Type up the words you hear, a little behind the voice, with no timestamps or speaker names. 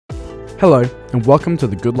Hello, and welcome to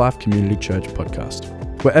the Good Life Community Church podcast.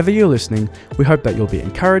 Wherever you're listening, we hope that you'll be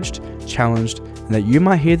encouraged, challenged, and that you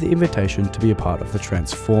might hear the invitation to be a part of the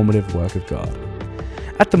transformative work of God.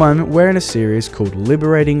 At the moment, we're in a series called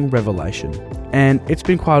Liberating Revelation, and it's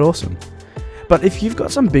been quite awesome. But if you've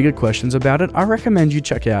got some bigger questions about it, I recommend you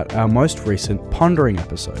check out our most recent Pondering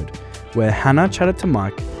episode, where Hannah chatted to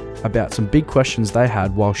Mike about some big questions they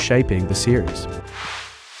had while shaping the series.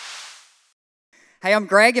 Hey, I'm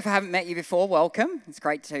Greg. If I haven't met you before, welcome. It's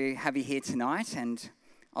great to have you here tonight, and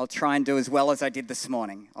I'll try and do as well as I did this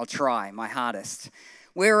morning. I'll try my hardest.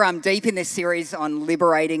 We're deep in this series on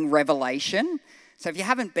Liberating Revelation. So if you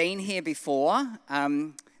haven't been here before,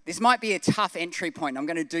 this might be a tough entry point. I'm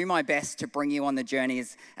going to do my best to bring you on the journey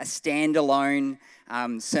as a standalone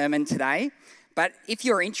sermon today. But if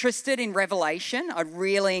you're interested in Revelation, I'd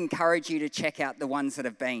really encourage you to check out the ones that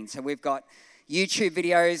have been. So we've got YouTube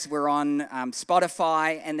videos, we're on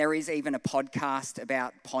Spotify, and there is even a podcast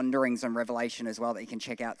about ponderings on Revelation as well that you can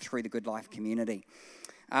check out through the Good Life community.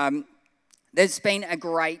 There's been a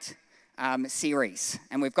great series,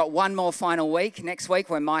 and we've got one more final week next week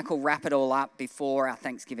where Mike will wrap it all up before our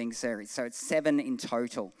Thanksgiving series. So it's 7 in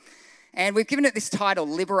total. And we've given it this title,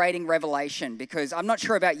 Liberating Revelation, because I'm not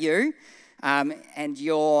sure about you and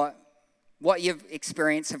what your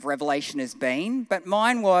experience of Revelation has been, but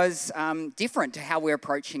mine was different to how we're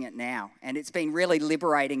approaching it now. And it's been really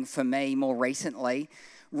liberating for me more recently,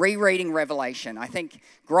 rereading Revelation. I think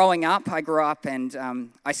growing up, I grew up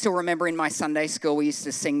and I still remember in my Sunday school, we used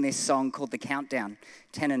to sing this song called The Countdown,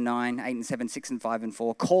 10 and 9, 8 and 7, 6 and 5 and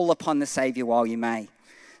 4, call upon the Saviour while you may.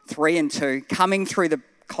 3 and 2, coming through the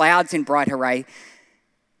clouds in bright array,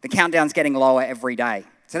 the countdown's getting lower every day.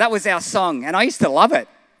 So that was our song, and I used to love it.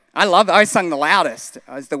 I sung the loudest.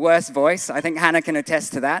 I was the worst voice. I think Hannah can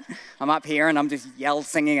attest to that. I'm up here and I'm just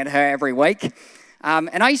singing at her every week.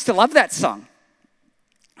 And I used to love that song.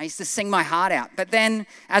 I used to sing my heart out. But then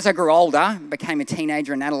as I grew older, became a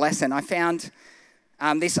teenager and adolescent, I found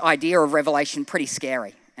this idea of Revelation pretty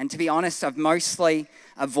scary. And to be honest, I've mostly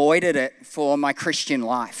avoided it for my Christian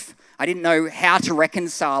life. I didn't know how to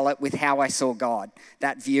reconcile it with how I saw God,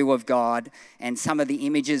 that view of God and some of the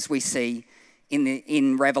images we see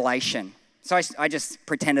in Revelation. So I just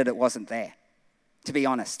pretended it wasn't there, to be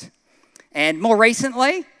honest. And more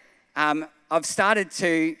recently, I've started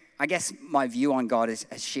to, I guess my view on God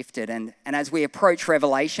has shifted. And as we approach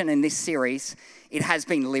Revelation in this series, it has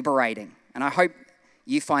been liberating. And I hope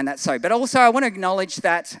you find that so. But also I want to acknowledge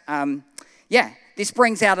that, this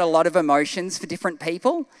brings out a lot of emotions for different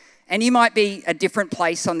people. And you might be a different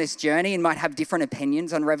place on this journey and might have different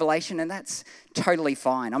opinions on Revelation, and that's totally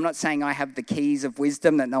fine. I'm not saying I have the keys of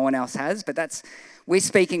wisdom that no one else has, but we're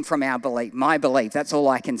speaking from our belief, my belief. That's all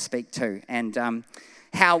I can speak to. And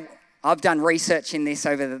how I've done research in this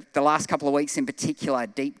over the last couple of weeks in particular,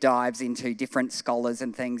 deep dives into different scholars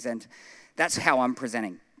and things, and that's how I'm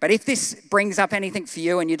presenting. But if this brings up anything for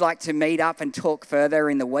you and you'd like to meet up and talk further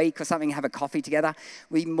in the week or something, have a coffee together,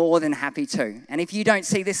 we're more than happy to. And if you don't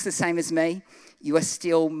see this the same as me, you are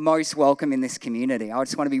still most welcome in this community. I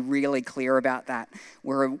just want to be really clear about that.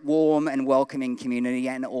 We're a warm and welcoming community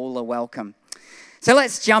and all are welcome. So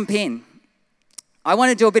let's jump in. I want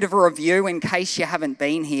to do a bit of a review in case you haven't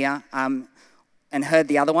been here and heard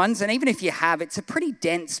the other ones. And even if you have, it's a pretty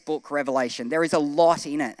dense book, Revelation. There is a lot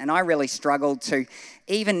in it. And I really struggled to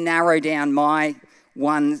even narrow down my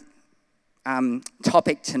one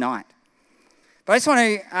topic tonight. But I just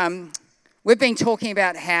want to, we've been talking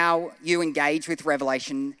about how you engage with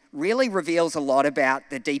Revelation really reveals a lot about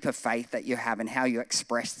the deeper faith that you have and how you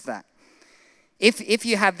express that. If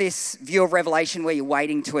you have this view of Revelation where you're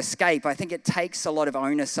waiting to escape, I think it takes a lot of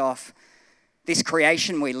onus off this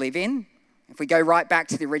creation we live in. If we go right back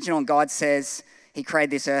to the original, and God says he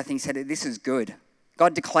created this earth and he said, this is good.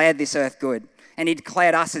 God declared this earth good, and he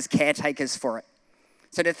declared us as caretakers for it.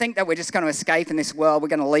 So to think that we're just going to escape in this world, we're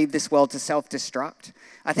going to leave this world to self-destruct,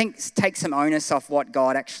 I think takes some onus off what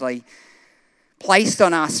God actually placed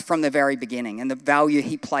on us from the very beginning and the value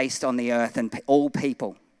he placed on the earth and all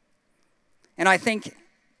people. And I think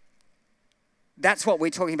that's what we're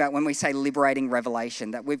talking about when we say liberating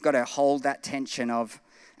revelation, that we've got to hold that tension of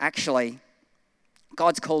actually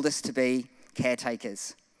God's called us to be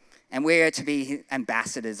caretakers, and we're to be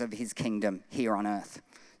ambassadors of his kingdom here on earth.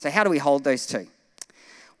 So how do we hold those two?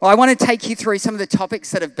 Well, I want to take you through some of the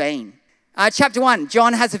topics that have been. Chapter 1,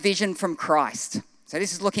 John has a vision from Christ. So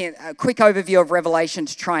this is looking at a quick overview of Revelation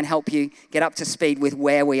to try and help you get up to speed with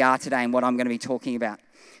where we are today and what I'm going to be talking about.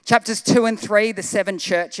 Chapters 2 and 3, the 7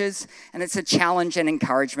 churches, and it's a challenge and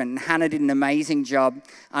encouragement. And Hannah did an amazing job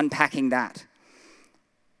unpacking that.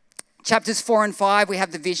 Chapters 4 and 5, we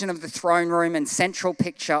have the vision of the throne room and central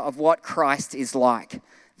picture of what Christ is like,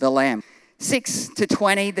 the Lamb. 6 to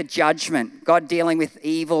 20, the judgment, God dealing with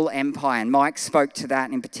evil empire. And Mike spoke to that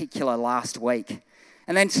in particular last week.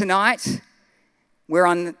 And then tonight, we're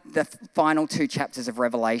on the final 2 chapters of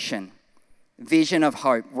Revelation. Vision of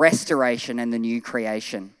hope, restoration, and the new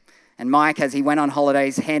creation. And Mike, as he went on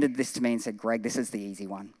holidays, handed this to me and said, Greg, this is the easy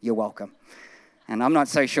one. You're welcome. And I'm not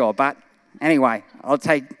so sure, but anyway, I'll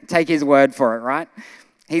take his word for it, right?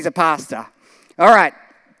 He's a pastor. All right,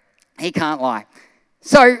 he can't lie.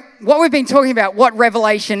 So what we've been talking about, what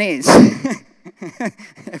Revelation is.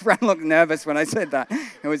 Everyone looked nervous when I said that.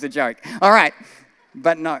 It was a joke. All right,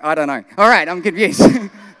 but no, I don't know. All right, I'm confused.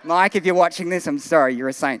 Mike, if you're watching this, I'm sorry, you're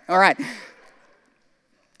a saint. All right.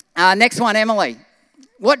 Next one, Emily.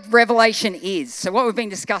 What Revelation is. So what we've been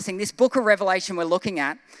discussing, this book of Revelation we're looking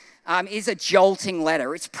at is a jolting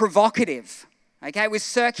letter. It's provocative. Okay, it was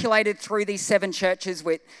circulated through these 7 churches,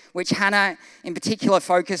 which Hannah in particular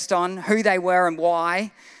focused on, who they were and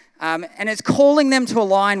why. And it's calling them to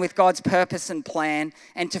align with God's purpose and plan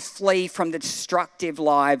and to flee from the destructive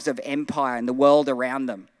lives of empire and the world around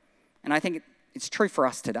them. And I think it's true for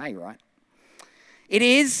us today, right? It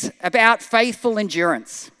is about faithful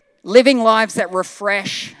endurance, living lives that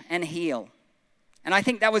refresh and heal. And I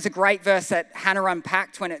think that was a great verse that Hannah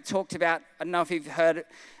unpacked when it talked about, I don't know if you've heard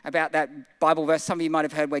about that Bible verse, some of you might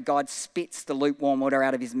have heard where God spits the lukewarm water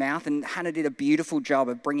out of his mouth, and Hannah did a beautiful job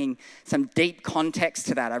of bringing some deep context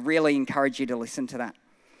to that. I really encourage you to listen to that.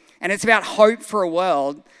 And it's about hope for a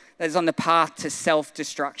world that is on the path to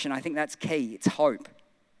self-destruction. I think that's key. It's hope.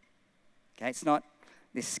 Okay, it's not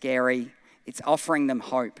this scary, it's offering them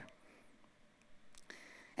hope.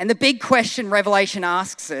 And the big question Revelation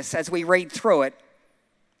asks us as we read through it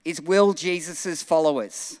is, will Jesus'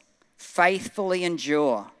 followers faithfully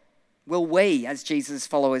endure? Will we, as Jesus'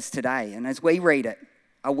 followers today, and as we read it,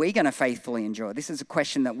 are we going to faithfully endure? This is a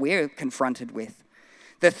question that we're confronted with.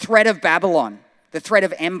 The threat of Babylon, the threat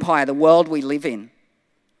of empire, the world we live in.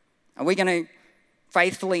 Are we going to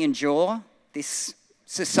faithfully endure this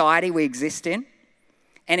society we exist in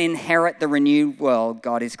and inherit the renewed world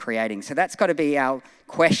God is creating? So that's got to be our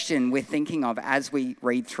question we're thinking of as we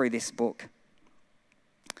read through this book.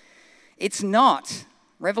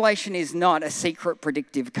 Revelation is not a secret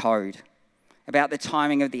predictive code about the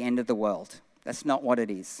timing of the end of the world. That's not what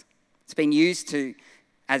it is. It's been used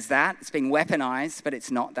as that. It's been weaponized, but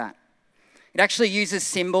it's not that. It actually uses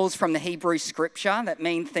symbols from the Hebrew scripture that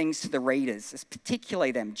mean things to the readers,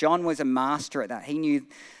 particularly them. John was a master at that. He knew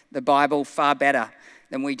the Bible far better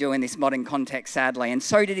than we do in this modern context, sadly. And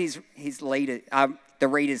so did his leader, the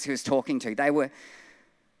readers he was talking to. They were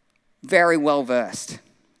very well versed,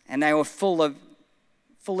 and they were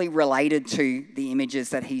fully related to the images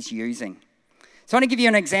that he's using. So I want to give you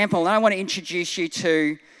an example, and I want to introduce you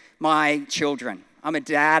to my children. I'm a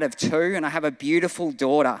dad of 2, and I have a beautiful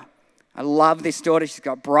daughter. I love this daughter. She's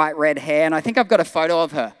got bright red hair, and I think I've got a photo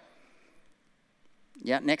of her.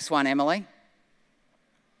 Yeah, next one, Emily.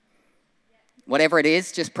 Whatever it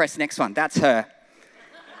is, just press next one. That's her.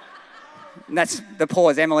 And that's the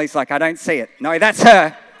pause. Emily's like, I don't see it. No, that's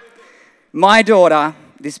her. My daughter,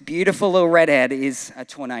 this beautiful little redhead, is a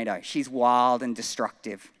tornado. She's wild and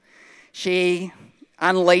destructive. She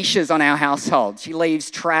unleashes on our household. She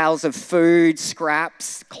leaves trails of food,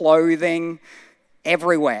 scraps, clothing,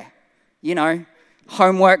 everywhere. You know,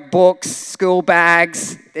 homework books, school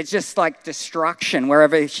bags. It's just like destruction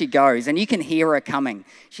wherever she goes. And you can hear her coming.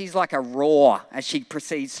 She's like a roar as she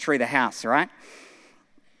proceeds through the house, right?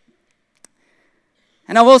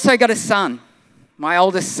 And I've also got a son. My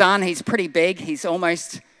oldest son, he's pretty big. He's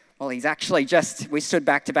actually we stood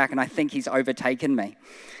back to back, and I think he's overtaken me.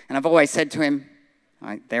 And I've always said to him,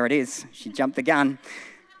 there it is. She jumped the gun.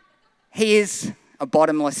 He is a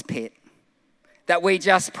bottomless pit that we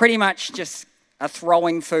just pretty much just are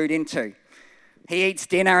throwing food into. He eats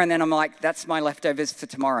dinner, and then I'm like, that's my leftovers for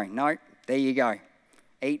tomorrow. No, there you go.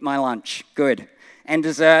 Eat my lunch. Good. And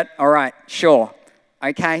dessert, all right, sure.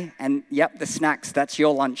 Okay, and yep, the snacks, that's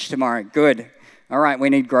your lunch tomorrow. Good. All right, we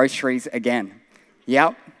need groceries again.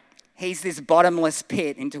 Yep. He's this bottomless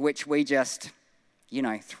pit into which we just,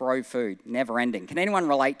 throw food, never ending. Can anyone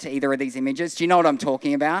relate to either of these images? Do you know what I'm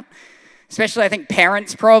talking about? Especially, I think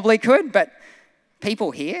parents probably could, but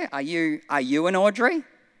people here, are you an Audrey?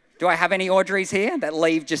 Do I have any Audreys here that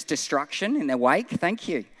leave just destruction in their wake? Thank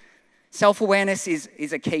you. Self-awareness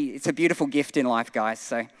is a key. It's a beautiful gift in life, guys.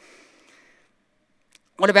 So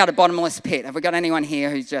what about a bottomless pit? Have we got anyone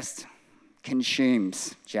here who just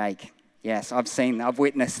consumes? Jake. Yes, I've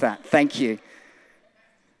witnessed that. Thank you.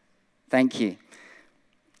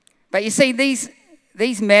 But you see,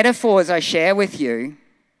 these metaphors I share with you,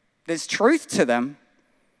 there's truth to them,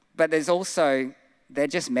 but they're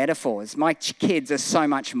just metaphors. My kids are so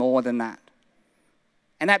much more than that.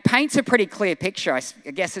 And that paints a pretty clear picture, I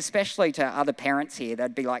guess, especially to other parents here.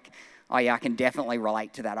 They'd be like, oh yeah, I can definitely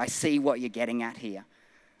relate to that. I see what you're getting at here.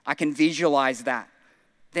 I can visualize that.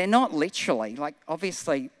 They're not literally, like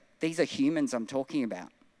obviously these are humans I'm talking about.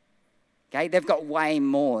 Okay, they've got way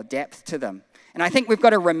more depth to them. And I think we've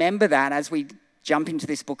got to remember that as we jump into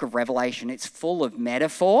this book of Revelation. It's full of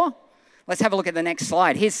metaphor. Let's have a look at the next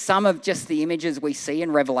slide. Here's some of just the images we see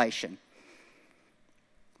in Revelation.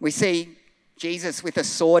 We see Jesus with a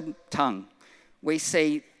sword tongue. We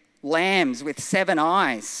see lambs with 7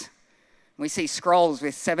 eyes. We see scrolls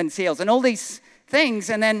with 7 seals and all these things.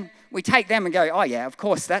 And then we take them and go, oh yeah, of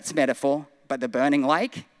course, that's metaphor. But the burning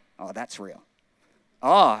lake, oh, that's real.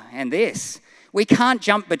 Oh, and this. We can't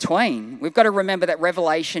jump between. We've got to remember that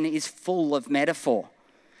Revelation is full of metaphor.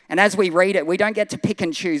 And as we read it, we don't get to pick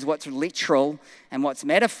and choose what's literal and what's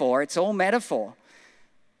metaphor. It's all metaphor.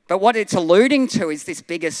 But what it's alluding to is this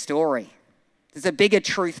bigger story. There's a bigger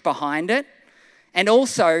truth behind it. And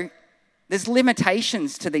also, there's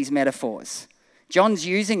limitations to these metaphors. John's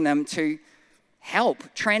using them to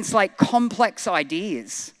help translate complex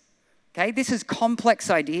ideas. Okay, this is complex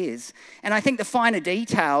ideas. And I think the finer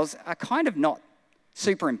details are kind of not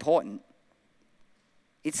super important.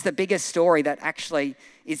 It's the bigger story that actually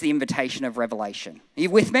is the invitation of Revelation. Are you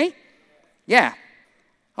with me? Yeah.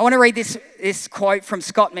 I want to read this quote from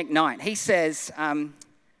Scott McKnight. He says,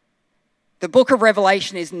 the book of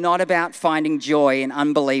Revelation is not about finding joy in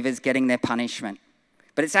unbelievers getting their punishment,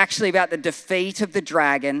 but it's actually about the defeat of the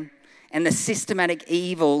dragon and the systematic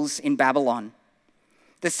evils in Babylon.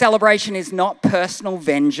 The celebration is not personal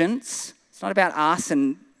vengeance. It's not about us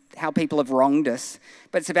and how people have wronged us,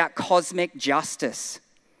 but it's about cosmic justice.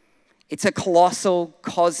 It's a colossal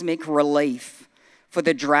cosmic relief for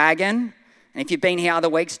the dragon. And if you've been here other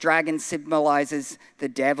weeks, dragon symbolizes the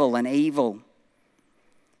devil and evil,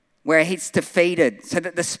 where he's defeated so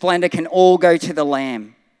that the splendor can all go to the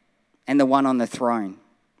Lamb and the one on the throne.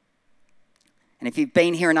 And if you've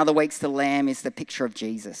been here in other weeks, the Lamb is the picture of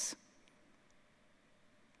Jesus.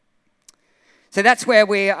 So that's where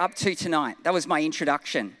we're up to tonight. That was my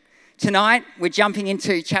introduction. Tonight, we're jumping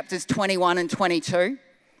into chapters 21 and 22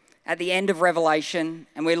 at the end of Revelation,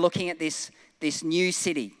 and we're looking at this new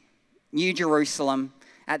city, New Jerusalem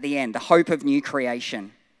at the end, the hope of new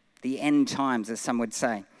creation, the end times, as some would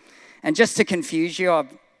say. And just to confuse you, I'm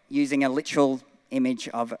using a literal image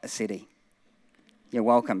of a city. You're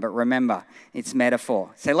welcome, but remember, it's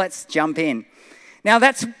metaphor. So let's jump in. Now,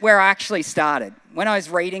 that's where I actually started. When I was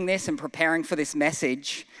reading this and preparing for this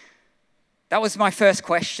message, that was my first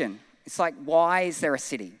question. It's like, why is there a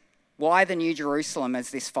city? Why the New Jerusalem as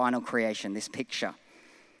this final creation, this picture?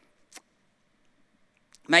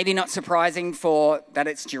 Maybe not surprising for that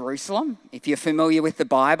it's Jerusalem. If you're familiar with the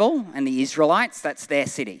Bible and the Israelites, that's their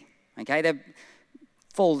city. Okay,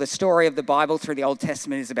 the story of the Bible through the Old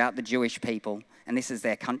Testament is about the Jewish people, and this is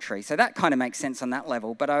their country. So that kind of makes sense on that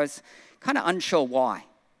level, but I was kind of unsure why.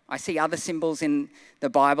 I see other symbols in the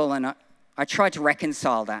Bible, and I tried to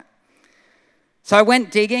reconcile that. So I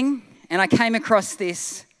went digging, and I came across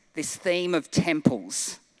this theme of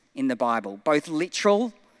temples in the Bible, both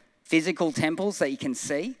literal, physical temples that you can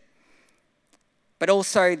see, but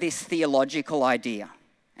also this theological idea.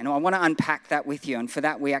 And I want to unpack that with you, and for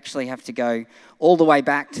that we actually have to go all the way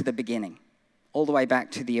back to the beginning, all the way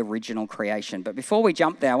back to the original creation. But before we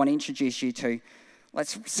jump there, I want to introduce you to,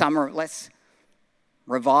 let's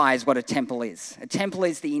revise what a temple is. A temple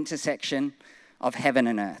is the intersection of heaven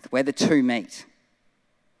and earth, where the two meet.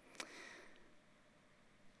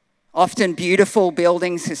 Often beautiful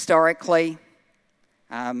buildings historically.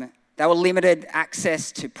 They were limited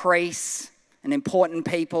access to priests and important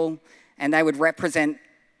people, and they would represent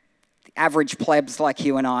the average plebs like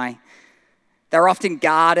you and I. They're often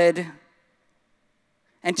guarded.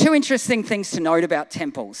 And two interesting things to note about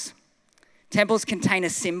temples. Temples contain a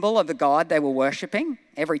symbol of the god they were worshipping.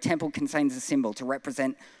 Every temple contains a symbol to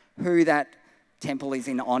represent who that temple is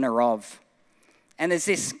in honor of. And there's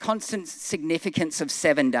this constant significance of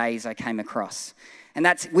 7 days I came across. And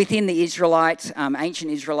that's within the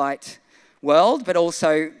ancient Israelite world, but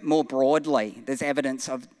also more broadly, there's evidence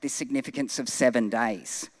of this significance of 7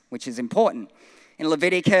 days, which is important. In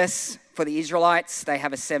Leviticus, for the Israelites, they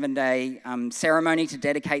have a 7-day ceremony to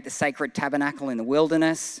dedicate the sacred tabernacle in the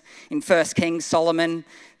wilderness. In 1 Kings, Solomon,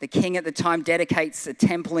 the king at the time, dedicates a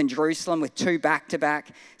temple in Jerusalem with 2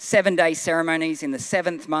 back-to-back 7-day ceremonies in the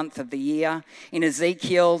 7th month of the year. In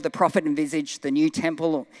Ezekiel, the prophet envisaged the new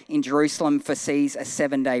temple in Jerusalem foresees a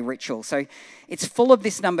 7-day ritual. So it's full of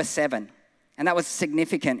this number 7, and that was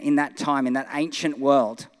significant in that time, in that ancient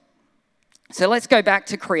world. So let's go back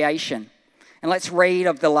to creation. And let's read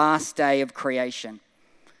of the last day of creation.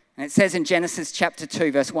 And it says in Genesis chapter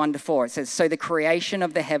 2, verse 1 to 4, it says, "So the creation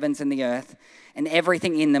of the heavens and the earth and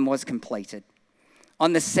everything in them was completed.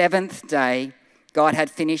 On the 7th day, God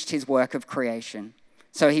had finished his work of creation.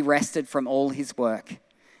 So he rested from all his work.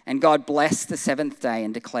 And God blessed the 7th day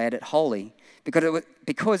and declared it holy,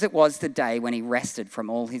 because it was the day when he rested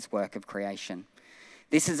from all his work of creation.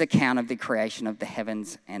 This is account of the creation of the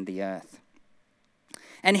heavens and the earth."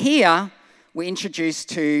 And here, we're introduced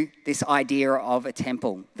to this idea of a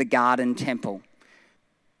temple, the garden temple.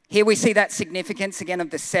 Here we see that significance again of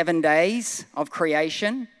the 7 days of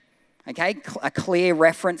creation, okay? A clear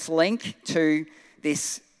reference link to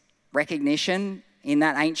this recognition in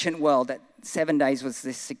that ancient world that 7 days was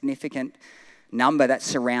this significant number that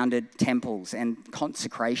surrounded temples and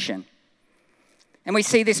consecration. And we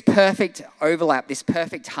see this perfect overlap, this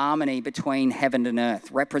perfect harmony between heaven and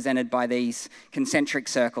earth, represented by these concentric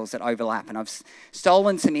circles that overlap. And I've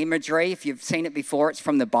stolen some imagery. If you've seen it before, it's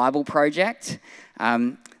from the Bible Project.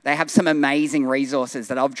 They have some amazing resources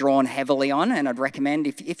that I've drawn heavily on, and I'd recommend,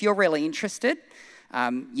 if you're really interested,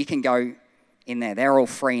 you can go in there. They're all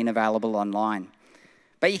free and available online.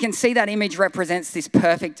 But you can see that image represents this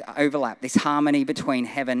perfect overlap, this harmony between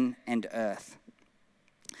heaven and earth.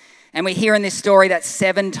 And we hear in this story that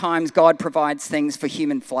 7 times God provides things for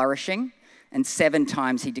human flourishing, and 7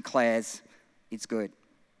 times he declares it's good.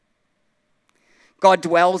 God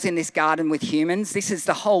dwells in this garden with humans. This is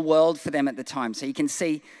the whole world for them at the time. So you can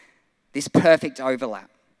see this perfect overlap,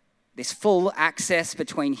 this full access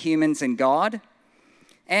between humans and God.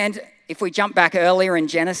 And if we jump back earlier in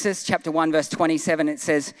Genesis chapter 1, verse 27, it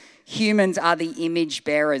says, humans are the image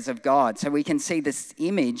bearers of God. So we can see this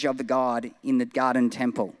image of the God in the garden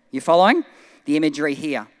temple. You following? The imagery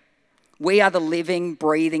here. We are the living,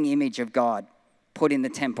 breathing image of God put in the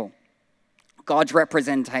temple. God's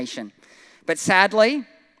representation. But sadly,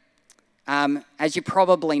 as you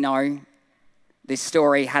probably know, this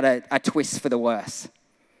story had a twist for the worse.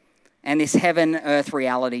 And this heaven-earth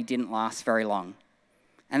reality didn't last very long.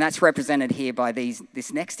 And that's represented here by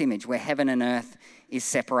this next image where heaven and earth is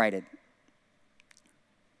separated.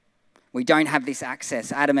 We don't have this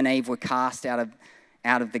access. Adam and Eve were cast out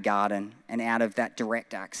of the garden and out of that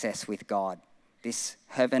direct access with God. This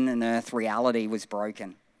heaven and earth reality was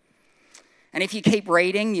broken. And if you keep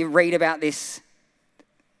reading, you read about this,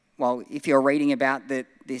 well, if you're reading about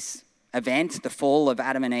this event, the fall of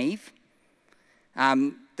Adam and Eve,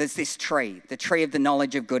 there's this tree, the tree of the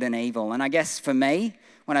knowledge of good and evil. And I guess for me,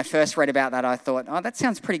 when I first read about that, I thought, oh, that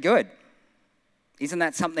sounds pretty good. Isn't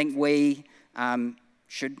that something we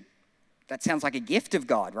should, that sounds like a gift of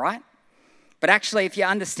God, right? But actually, if you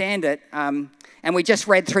understand it, and we just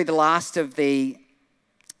read through the last of the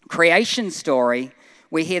creation story,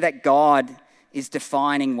 we hear that God is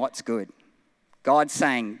defining what's good. God's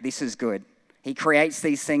saying, this is good. He creates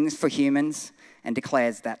these things for humans and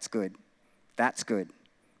declares, that's good, that's good,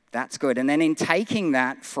 that's good. And then in taking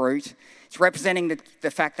that fruit, it's representing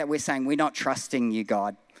the fact that we're saying, we're not trusting you,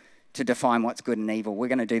 God, to define what's good and evil. We're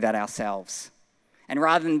going to do that ourselves. And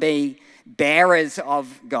rather than be bearers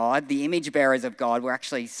of God, the image bearers of God, we're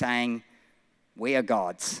actually saying, we are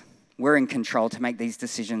God's. We're in control to make these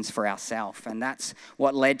decisions for ourselves. And that's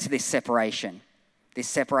what led to this separation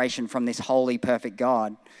from this holy, perfect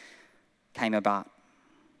God came about.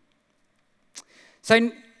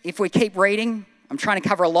 So if we keep reading, I'm trying to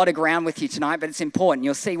cover a lot of ground with you tonight, but it's important.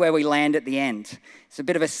 You'll see where we land at the end. It's a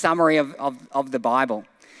bit of a summary of the Bible.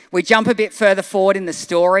 We jump a bit further forward in the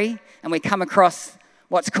story and we come across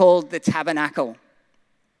what's called the tabernacle.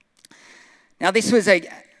 Now, this was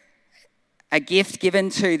a gift given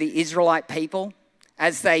to the Israelite people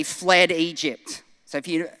as they fled Egypt. So if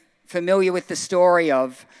you're familiar with the story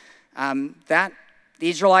of that, the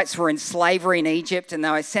Israelites were in slavery in Egypt and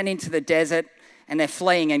they were sent into the desert and they're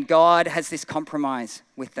fleeing, and God has this compromise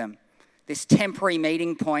with them, this temporary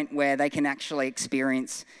meeting point where they can actually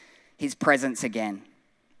experience his presence again.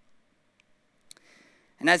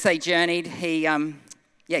 And as they journeyed, he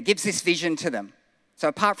gives this vision to them. So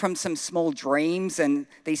apart from some small dreams and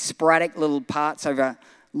these sporadic little parts over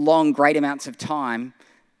long, great amounts of time,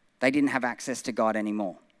 they didn't have access to God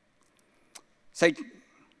anymore. So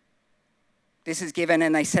this is given,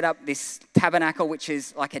 and they set up this tabernacle, which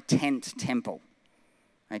is like a tent temple.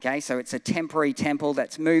 Okay, so it's a temporary temple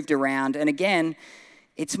that's moved around. And again,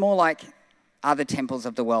 it's more like other temples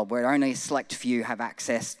of the world where only a select few have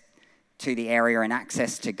access to the area and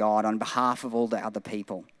access to God on behalf of all the other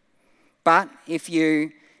people. But if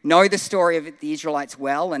you know the story of the Israelites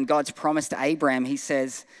well and God's promise to Abraham, he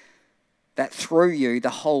says that through you, the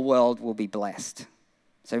whole world will be blessed.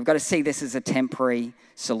 So we've got to see this as a temporary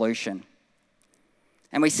solution.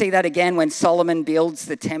 And we see that again when Solomon builds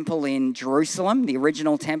the temple in Jerusalem, the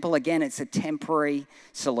original temple. Again, it's a temporary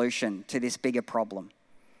solution to this bigger problem.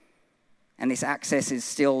 And this access is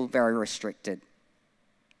still very restricted.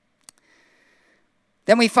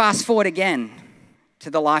 Then we fast forward again to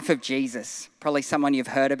the life of Jesus, probably someone you've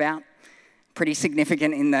heard about, pretty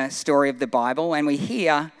significant in the story of the Bible. And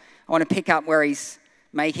I want to pick up where he's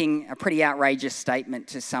making a pretty outrageous statement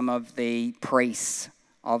to some of the priests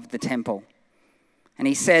of the temple. And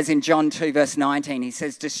he says in John 2 verse 19, he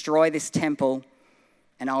says, "Destroy this temple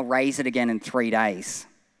and I'll raise it again in 3 days."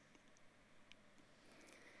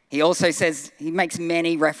 He also says, he makes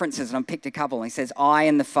many references, and I've picked a couple. He says, "I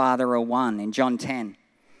and the Father are one," in John 10.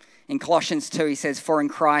 In Colossians 2, he says, "For in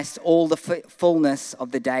Christ all the fullness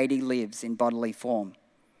of the deity lives in bodily form."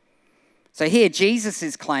 So here Jesus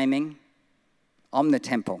is claiming, I'm the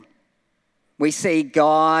temple. We see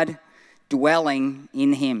God dwelling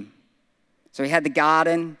in him. So he had the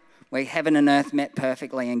garden where heaven and earth met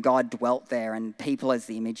perfectly and God dwelt there and people as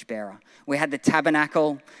the image bearer. We had the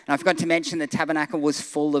tabernacle, and I forgot to mention the tabernacle was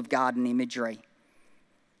full of garden imagery.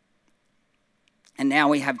 And now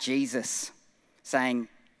we have Jesus saying,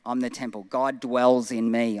 I'm the temple. God dwells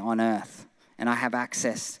in me on earth and I have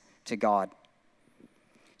access to God.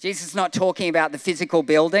 Jesus is not talking about the physical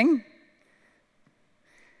building,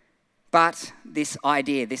 but this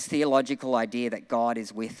idea, this theological idea that God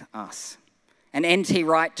is with us. And N.T.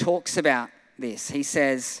 Wright talks about this. He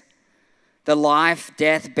says, the life,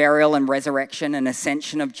 death, burial, and resurrection and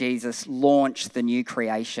ascension of Jesus launched the new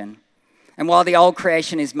creation. And while the old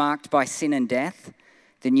creation is marked by sin and death,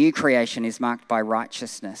 the new creation is marked by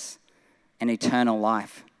righteousness and eternal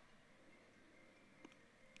life.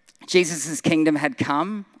 Jesus' kingdom had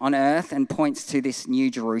come on earth and points to this new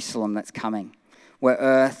Jerusalem that's coming, where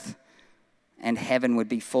earth and heaven would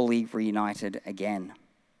be fully reunited again.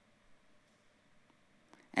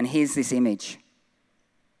 And here's this image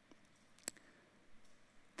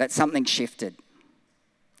that something shifted.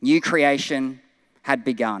 New creation had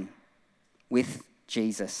begun with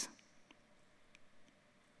Jesus.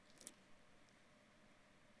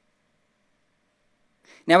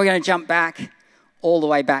 Now we're going to jump back, all the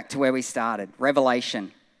way back to where we started,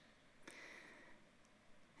 Revelation.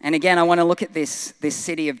 And again, I want to look at this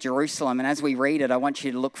city of Jerusalem, and as we read it, I want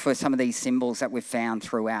you to look for some of these symbols that we've found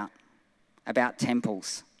throughout about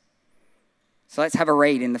temples. So let's have a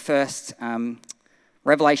read in the first,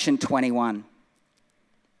 Revelation 21.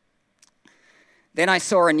 Then I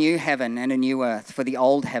saw a new heaven and a new earth, for the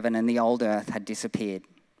old heaven and the old earth had disappeared,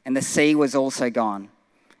 and the sea was also gone.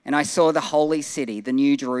 And I saw the holy city, the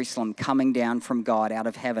new Jerusalem, coming down from God out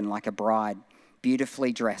of heaven like a bride,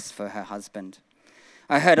 beautifully dressed for her husband.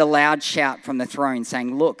 I heard a loud shout from the throne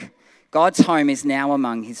saying, "Look, God's home is now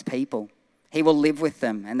among his people. He will live with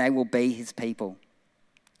them and they will be his people.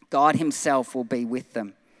 God himself will be with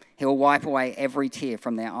them. He will wipe away every tear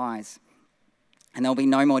from their eyes. And there will be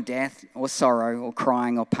no more death or sorrow or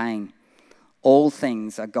crying or pain. All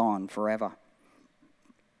things are gone forever."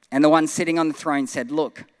 And the one sitting on the throne said,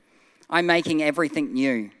 "Look, I'm making everything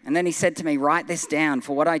new." And then he said to me, "Write this down,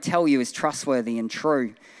 for what I tell you is trustworthy and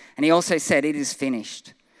true." And he also said, "It is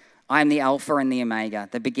finished. I am the Alpha and the Omega,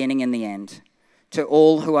 the beginning and the end. To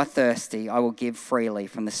all who are thirsty, I will give freely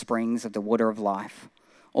from the springs of the water of life.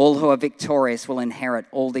 All who are victorious will inherit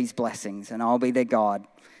all these blessings, and I'll be their God,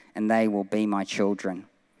 and they will be my children."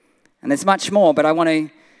 And there's much more, but I want to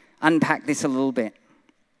unpack this a little bit.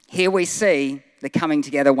 Here we see the coming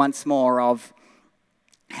together once more of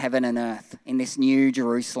heaven and earth in this new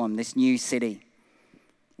Jerusalem, this new city.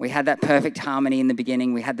 We had that perfect harmony in the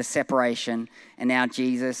beginning. We had the separation, and now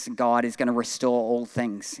Jesus, God, is going to restore all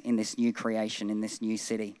things in this new creation, in this new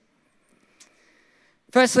city.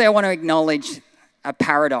 Firstly, I want to acknowledge a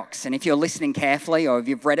paradox, and if you're listening carefully or if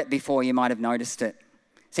you've read it before, you might have noticed it.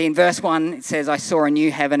 See, in verse 1, it says, "I saw a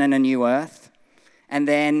new heaven and a new earth." And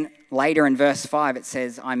then later in verse 5, it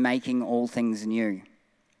says, "I'm making all things new."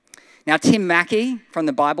 Now, Tim Mackey from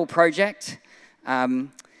the Bible Project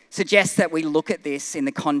suggests that we look at this in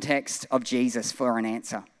the context of Jesus for an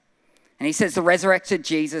answer. And he says the resurrected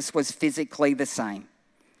Jesus was physically the same.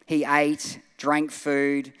 He ate, drank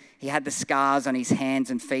food. He had the scars on his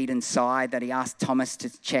hands and feet and side that he asked Thomas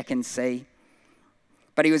to check and see.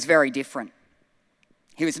 But he was very different.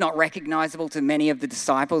 He was not recognizable to many of the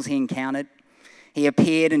disciples he encountered. He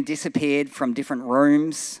appeared and disappeared from different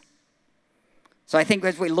rooms. So I think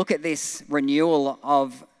as we look at this renewal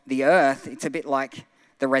of the earth, it's a bit like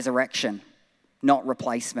the resurrection, not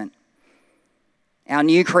replacement. Our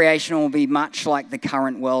new creation will be much like the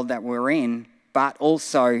current world that we're in, but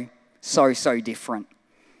also so different.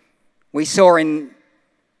 We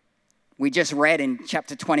just read in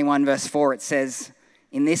chapter 21, verse 4, it says,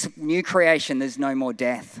 in this new creation, there's no more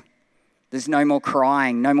death. There's no more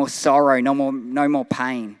crying, no more sorrow, no more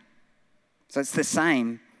pain. So it's the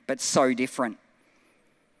same, but so different.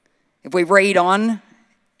 If we read on,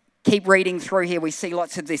 keep reading through here, we see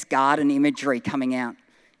lots of this garden imagery coming out.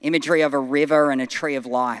 Imagery of a river and a tree of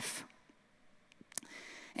life.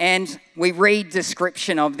 And we read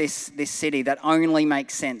description of this city that only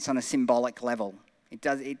makes sense on a symbolic level. It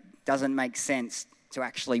doesn't make sense to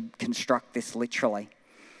actually construct this literally.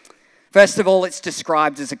 First of all, it's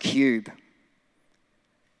described as a cube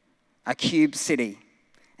city.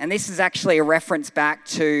 And this is actually a reference back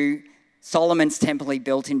to Solomon's temple he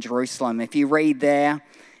built in Jerusalem. If you read there,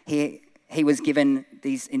 he was given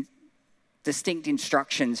these distinct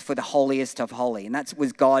instructions for the holiest of holy. And that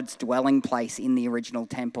was God's dwelling place in the original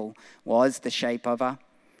temple, was the shape of a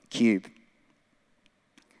cube.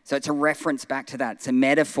 So it's a reference back to that. It's a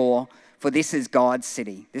metaphor for this is God's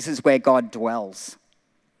city. This is where God dwells.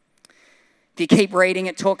 If you keep reading,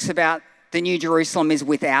 it talks about the New Jerusalem is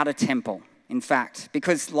without a temple, in fact,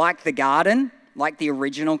 because like the garden, like the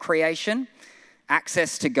original creation,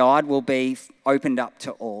 access to God will be opened up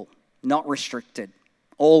to all, not restricted.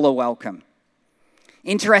 All are welcome.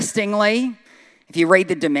 Interestingly, if you read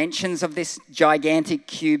the dimensions of this gigantic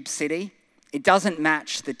cube city, it doesn't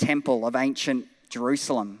match the temple of ancient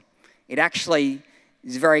Jerusalem. It actually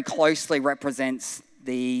very closely represents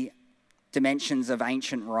the dimensions of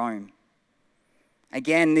ancient Rome.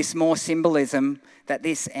 Again, this more symbolism that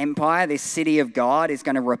this empire, this city of God, is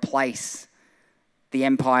going to replace the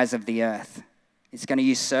empires of the earth. It's going to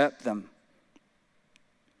usurp them.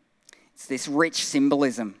 It's this rich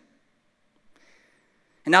symbolism.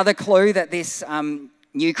 Another clue that this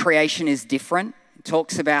new creation is different. It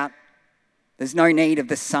talks about there's no need of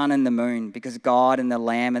the sun and the moon because God and the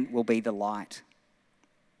Lamb will be the light.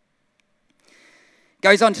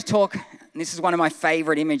 Goes on to talk, and this is one of my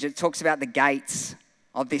favorite images, it talks about the gates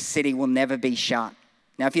of this city will never be shut.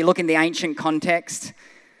 Now, if you look in the ancient context,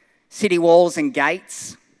 city walls and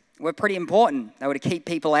gates were pretty important. They were to keep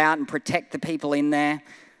people out and protect the people in there.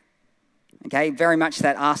 Okay, very much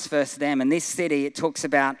that us versus them. And this city, it talks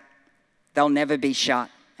about they'll never be shut.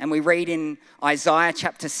 And we read in Isaiah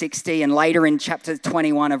chapter 60 and later in chapter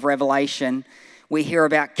 21 of Revelation, we hear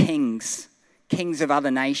about kings of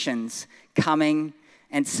other nations coming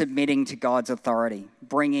and submitting to God's authority,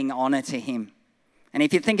 bringing honor to him. And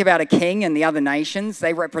if you think about a king and the other nations,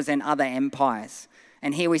 they represent other empires.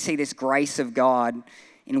 And here we see this grace of God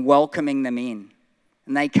in welcoming them in.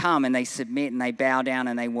 And they come and they submit and they bow down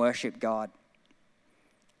and they worship God.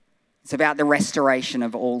 It's about the restoration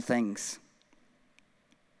of all things.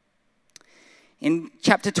 In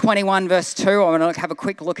chapter 21, verse 2, I want to have a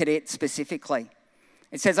quick look at it specifically.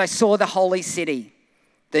 It says, I saw the holy city,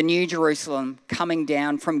 the new Jerusalem, coming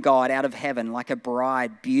down from God out of heaven like a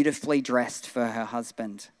bride beautifully dressed for her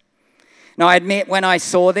husband. Now, I admit when I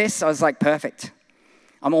saw this, I was like, perfect.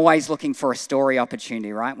 I'm always looking for a story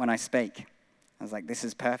opportunity, right, when I speak. I was like, this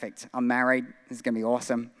is perfect. I'm married. This is going to be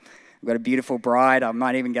awesome. I've got a beautiful bride. I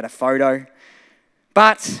might even get a photo.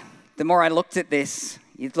 But the more I looked at this,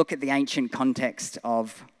 you look at the ancient context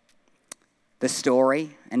of the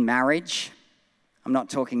story and marriage. I'm not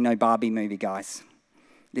talking no Barbie movie, guys.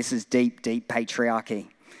 This is deep patriarchy.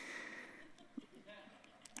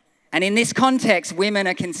 And in this context, women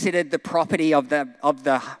are considered the property of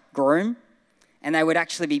the groom, and they would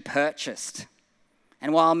actually be purchased.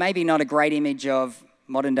 And while maybe not a great image of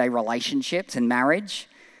modern day relationships and marriage,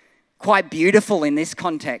 quite beautiful in this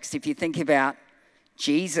context if you think about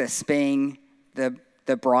Jesus being the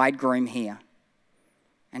bridegroom here.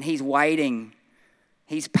 And he's waiting.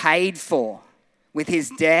 He's paid for. With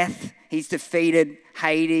his death, he's defeated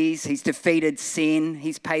Hades, he's defeated sin,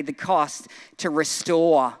 he's paid the cost to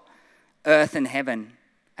restore earth and heaven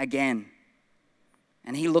again.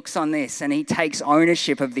 And he looks on this and he takes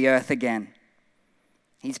ownership of the earth again.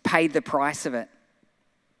 He's paid the price of it.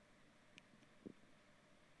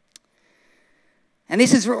 And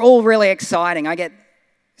this is all really exciting. I get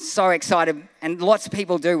so excited, and lots of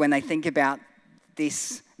people do when they think about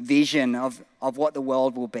this vision of what the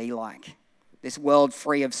world will be like. this world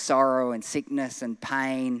free of sorrow and sickness and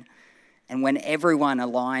pain, and when everyone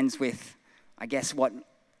aligns with, I guess, what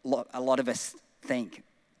a lot of us think,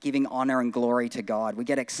 giving honor and glory to God. We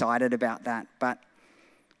get excited about that, but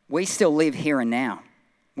we still live here and now.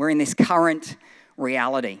 We're in this current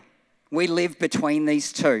reality. We live between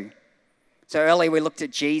these two. So earlier we looked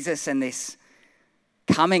at Jesus and this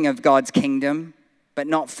coming of God's kingdom, but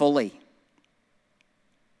not fully.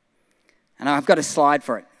 And I've got a slide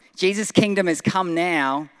for it. Jesus' kingdom has come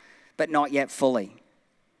now, but not yet fully.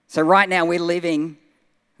 So right now we're living,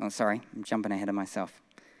 I'm jumping ahead of myself.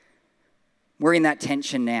 We're in that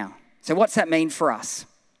tension now. So what's that mean for us?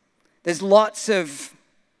 There's lots of,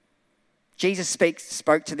 Jesus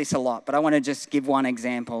spoke to this a lot, but I want to just give one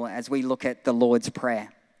example as we look at the Lord's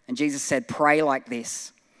Prayer. And Jesus said, pray like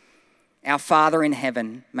this. Our Father in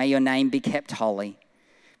heaven, may your name be kept holy.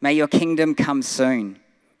 May your kingdom come soon.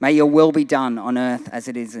 May your will be done on earth as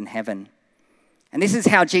it is in heaven. And this is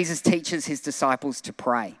how Jesus teaches his disciples to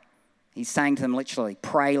pray. He's saying to them literally,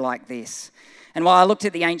 pray like this. And while I looked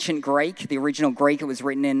at the ancient Greek, the original Greek it was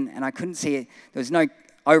written in, and I couldn't see it, there was no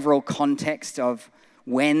overall context of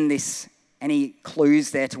when this, any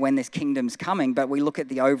clues there to when this kingdom's coming, but we look at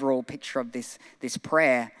the overall picture of this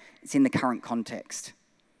prayer, it's in the current context.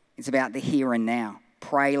 It's about the here and now.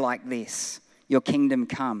 Pray like this, your kingdom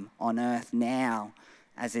come on earth now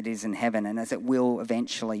as it is in heaven and as it will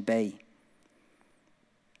eventually be.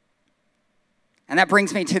 And that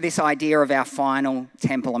brings me to this idea of our final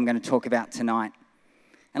temple I'm going to talk about tonight.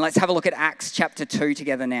 And let's have a look at Acts chapter 2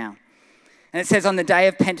 together now. And it says, on the day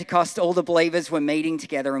of Pentecost, all the believers were meeting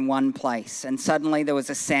together in one place. And suddenly there was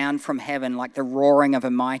a sound from heaven like the roaring of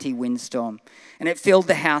a mighty windstorm. And it filled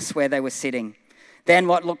the house where they were sitting. Then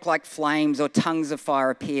what looked like flames or tongues of fire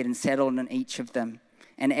appeared and settled on each of them.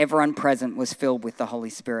 And everyone present was filled with the Holy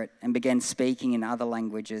Spirit and began speaking in other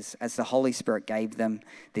languages as the Holy Spirit gave them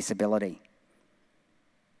this ability.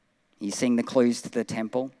 You seeing the clues to the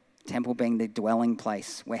temple? Temple being the dwelling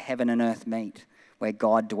place where heaven and earth meet, where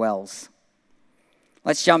God dwells.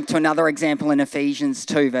 Let's jump to another example in Ephesians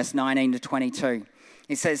 2, verse 19 to 22.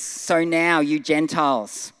 It says, so now you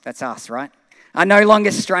Gentiles, that's us, right, are no longer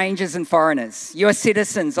strangers and foreigners. You are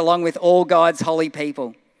citizens along with all God's holy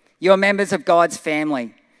people. You are members of God's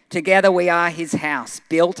family. Together we are his house,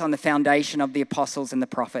 built on the foundation of the apostles and the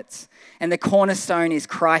prophets. And the cornerstone is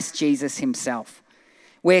Christ Jesus himself.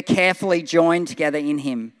 We're carefully joined together in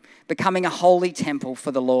him, becoming a holy temple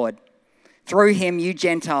for the Lord. Through him, you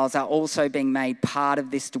Gentiles are also being made part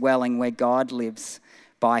of this dwelling where God lives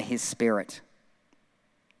by his Spirit.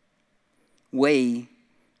 We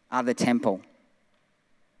are the temple.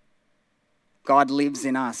 God lives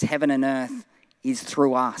in us. Heaven and earth is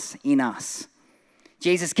through us, in us.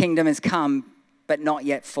 Jesus' kingdom has come, but not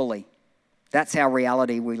yet fully. That's our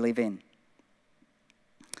reality we live in.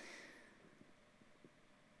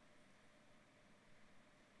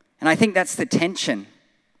 And I think that's the tension.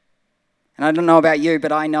 And I don't know about you,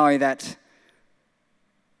 but I know that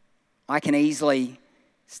I can easily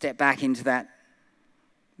step back into that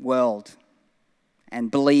world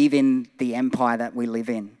and believe in the empire that we live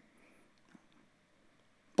in.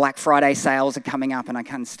 Black Friday sales are coming up and I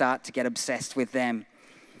can start to get obsessed with them.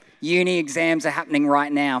 Uni exams are happening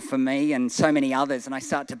right now for me and so many others, and I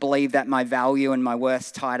start to believe that my value and my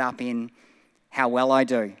worth's tied up in how well I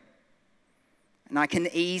do. And I can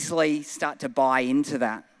easily start to buy into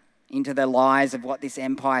that, into the lies of what this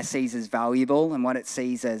empire sees as valuable and what it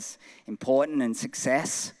sees as important and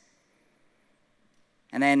success.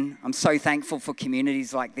 And then I'm so thankful for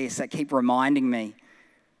communities like this that keep reminding me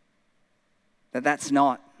that that's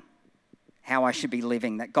not how I should be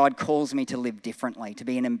living, that God calls me to live differently, to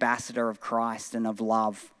be an ambassador of Christ and of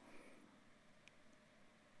love.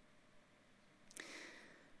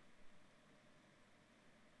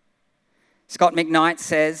 Scott McKnight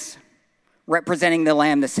says, representing the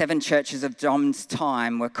Lamb, the 7 churches of John's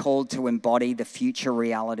time were called to embody the future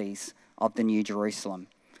realities of the New Jerusalem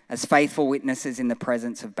as faithful witnesses in the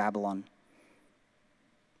presence of Babylon.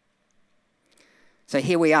 So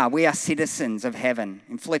here we are citizens of heaven.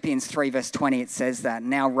 In Philippians 3 verse 20 it says that.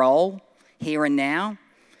 And our role here and now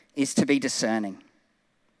is to be discerning,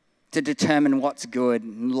 to determine what's good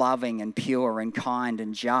and loving and pure and kind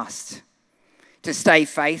and just, to stay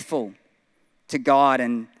faithful to God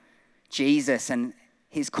and Jesus and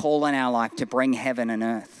his call in our life to bring heaven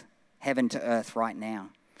to earth right now,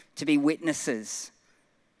 to be witnesses,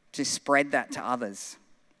 to spread that to others.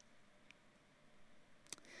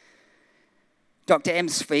 Dr. M.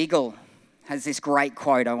 Spiegel has this great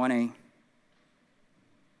quote I want to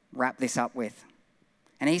wrap this up with.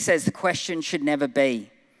 And he says, the question should never be,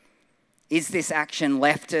 Is this action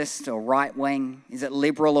leftist or right wing? Is it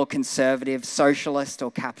liberal or conservative, socialist or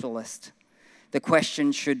capitalist? The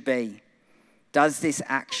question should be, does this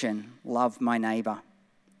action love my neighbour?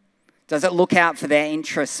 Does it look out for their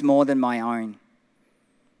interests more than my own?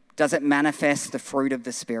 Does it manifest the fruit of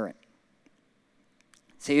the Spirit?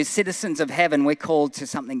 See, as citizens of heaven, we're called to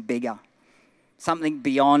something bigger, something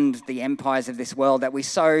beyond the empires of this world that we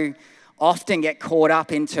so often get caught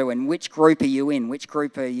up into. And which group are you in? Which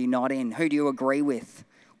group are you not in? Who do you agree with?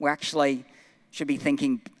 We actually should be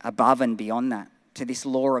thinking above and beyond that, to this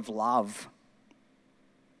law of love.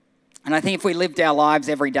 And I think if we lived our lives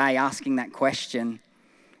every day asking that question,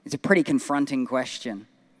 it's a pretty confronting question.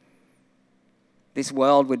 This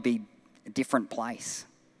world would be a different place.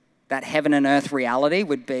 That heaven and earth reality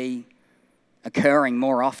would be occurring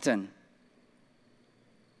more often.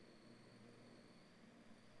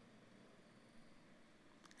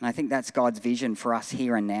 And I think that's God's vision for us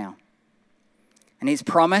here and now. And his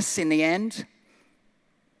promise in the end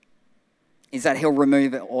is that he'll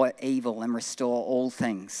remove evil and restore all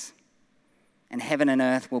things. And heaven and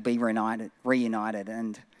earth will be reunited.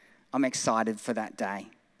 And I'm excited for that day.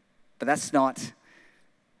 But that's not...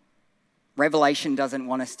 Revelation doesn't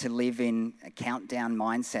want us to live in a countdown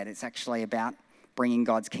mindset. It's actually about bringing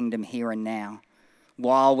God's kingdom here and now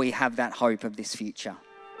while we have that hope of this future.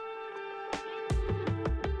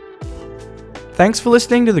 Thanks for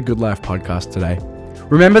listening to the Good Life podcast today.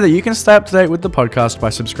 Remember that you can stay up to date with the podcast by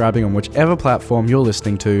subscribing on whichever platform you're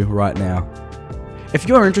listening to right now. If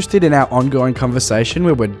you're interested in our ongoing conversation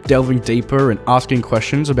where we're delving deeper and asking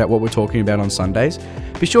questions about what we're talking about on Sundays,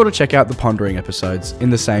 be sure to check out the Pondering episodes in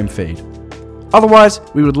the same feed. Otherwise,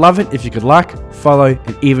 we would love it if you could like, follow,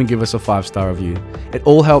 and even give us a 5-star review. It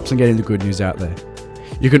all helps in getting the good news out there.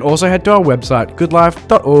 You can also head to our website,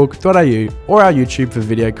 goodlife.org.au, or our YouTube for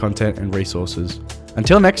video content and resources.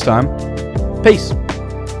 Until next time, peace.